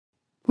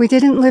We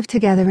didn't live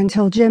together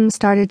until Jim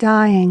started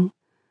dying,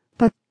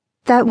 but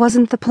that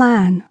wasn't the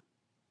plan.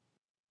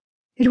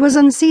 It was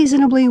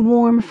unseasonably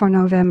warm for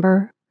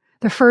November.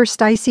 The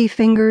first icy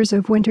fingers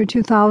of winter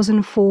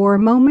 2004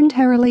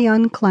 momentarily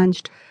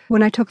unclenched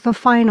when I took the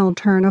final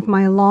turn of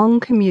my long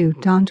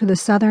commute onto the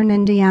southern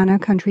Indiana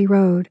country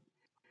road.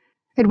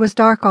 It was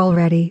dark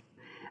already,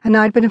 and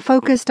I'd been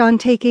focused on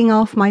taking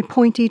off my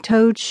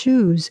pointy-toed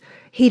shoes,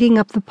 heating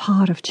up the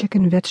pot of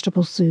chicken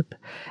vegetable soup,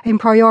 and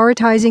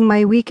prioritizing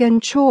my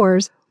weekend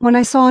chores when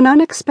I saw an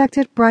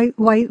unexpected bright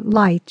white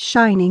light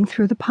shining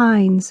through the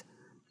pines.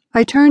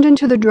 I turned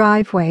into the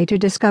driveway to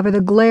discover the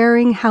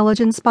glaring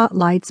halogen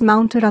spotlights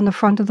mounted on the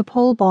front of the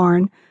pole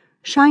barn,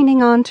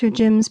 shining onto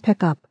Jim's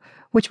pickup,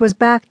 which was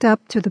backed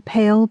up to the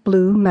pale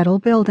blue metal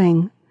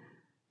building.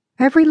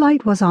 Every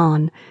light was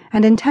on,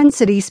 and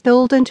intensity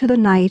spilled into the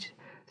night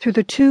through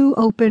the two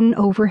open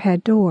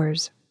overhead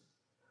doors.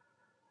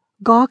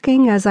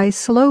 Gawking as I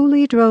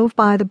slowly drove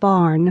by the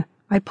barn,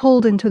 I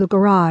pulled into the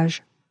garage.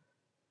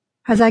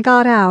 As I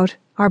got out,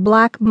 our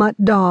black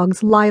mutt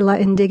dogs, Lila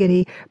and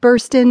Diggity,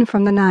 burst in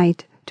from the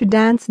night to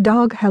dance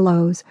dog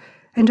hellos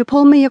and to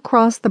pull me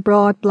across the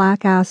broad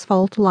black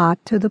asphalt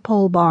lot to the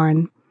pole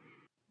barn.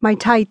 My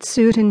tight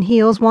suit and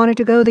heels wanted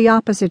to go the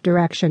opposite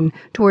direction,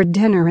 toward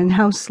dinner and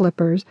house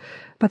slippers,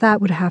 but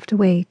that would have to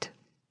wait.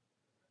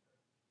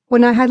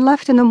 When I had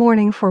left in the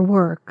morning for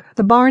work,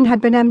 the barn had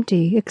been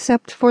empty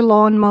except for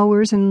lawn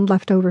mowers and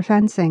leftover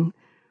fencing.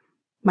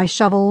 My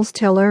shovels,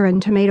 tiller,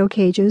 and tomato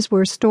cages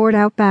were stored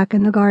out back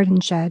in the garden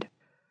shed.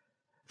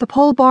 The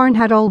pole barn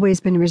had always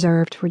been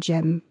reserved for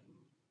Jim.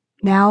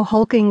 Now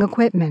hulking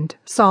equipment,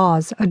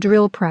 saws, a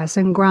drill press,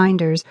 and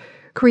grinders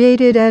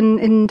created an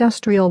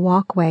industrial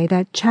walkway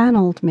that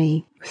channeled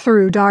me,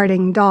 through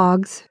darting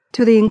dogs,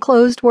 to the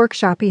enclosed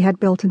workshop he had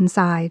built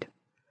inside.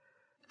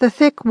 The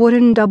thick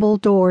wooden double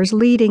doors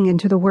leading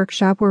into the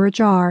workshop were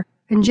ajar,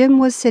 and Jim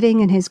was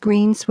sitting in his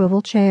green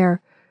swivel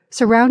chair,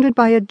 surrounded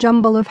by a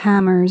jumble of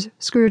hammers,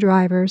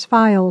 screwdrivers,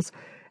 files,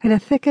 and a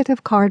thicket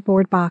of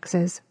cardboard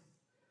boxes.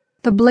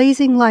 The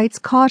blazing lights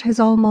caught his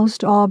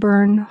almost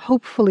auburn,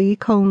 hopefully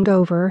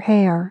combed-over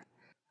hair.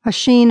 A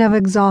sheen of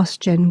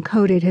exhaustion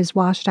coated his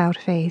washed-out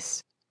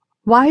face.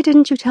 "Why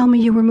didn't you tell me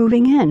you were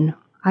moving in?"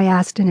 I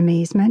asked in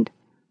amazement.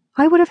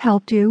 "I would have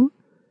helped you.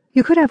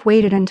 You could have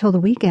waited until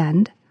the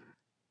weekend."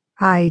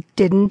 "I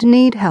didn't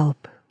need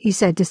help," he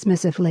said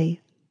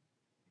dismissively.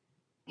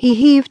 He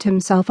heaved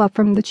himself up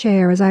from the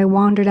chair as I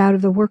wandered out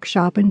of the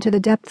workshop into the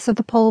depths of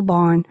the pole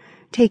barn,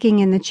 taking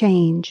in the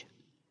change.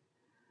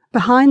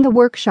 Behind the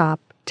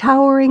workshop,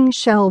 towering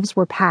shelves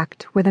were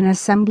packed with an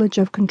assemblage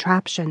of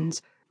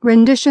contraptions,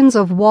 renditions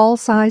of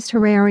wall-sized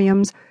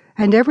terrariums,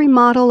 and every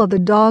model of the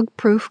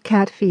dog-proof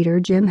cat feeder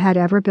Jim had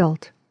ever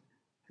built.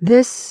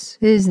 "This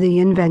is the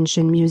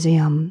Invention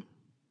Museum."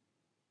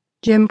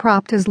 Jim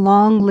propped his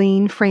long,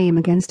 lean frame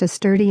against a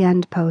sturdy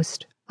end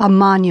post. "A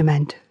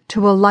monument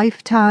to a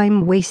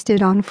lifetime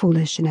wasted on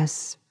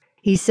foolishness,"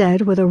 he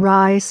said with a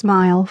wry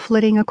smile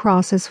flitting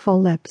across his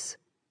full lips.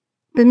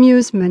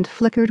 Bemusement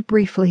flickered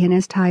briefly in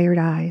his tired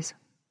eyes.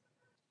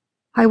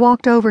 I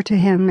walked over to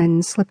him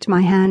and slipped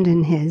my hand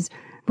in his,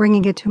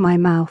 bringing it to my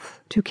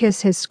mouth to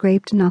kiss his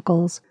scraped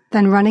knuckles,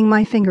 then running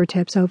my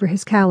fingertips over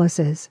his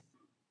calluses.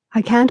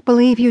 "I can't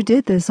believe you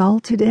did this all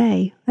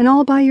today, and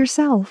all by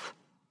yourself."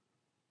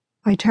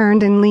 I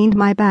turned and leaned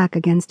my back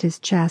against his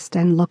chest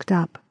and looked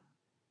up.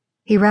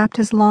 He wrapped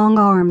his long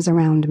arms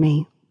around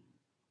me.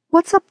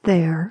 "What's up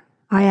there?"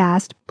 I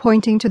asked,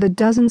 pointing to the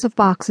dozens of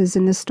boxes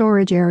in the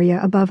storage area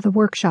above the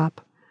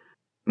workshop.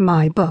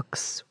 "My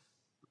books."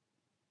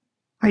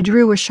 I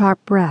drew a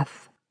sharp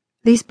breath.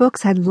 These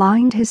books had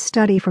lined his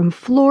study from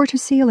floor to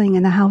ceiling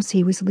in the house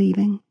he was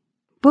leaving.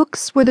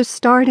 Books were the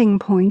starting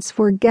points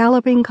for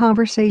galloping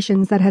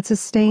conversations that had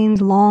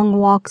sustained long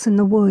walks in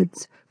the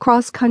woods,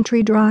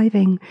 cross-country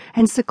driving,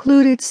 and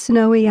secluded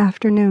snowy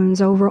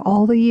afternoons over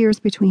all the years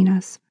between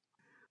us.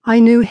 I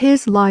knew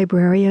his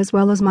library as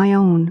well as my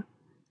own.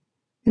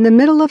 In the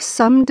middle of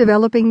some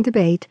developing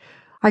debate,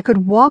 I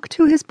could walk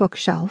to his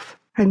bookshelf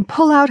and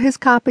pull out his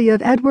copy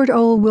of Edward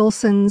O.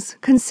 Wilson's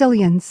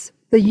Consilience,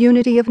 The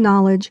Unity of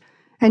Knowledge,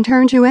 and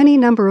turn to any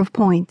number of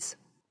points.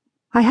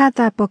 I had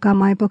that book on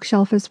my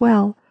bookshelf as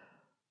well,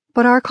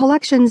 but our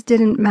collections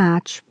didn't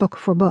match book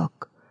for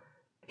book.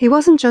 He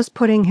wasn't just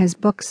putting his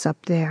books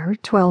up there,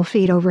 12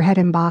 feet overhead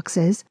in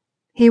boxes.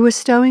 He was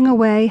stowing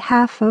away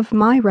half of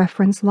my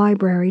reference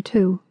library,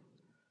 too.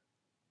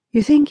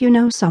 "You think you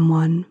know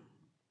someone.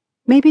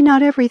 Maybe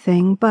not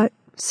everything, but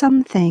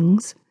some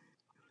things."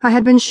 I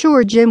had been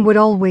sure Jim would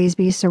always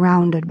be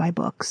surrounded by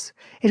books.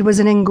 It was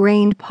an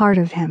ingrained part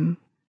of him.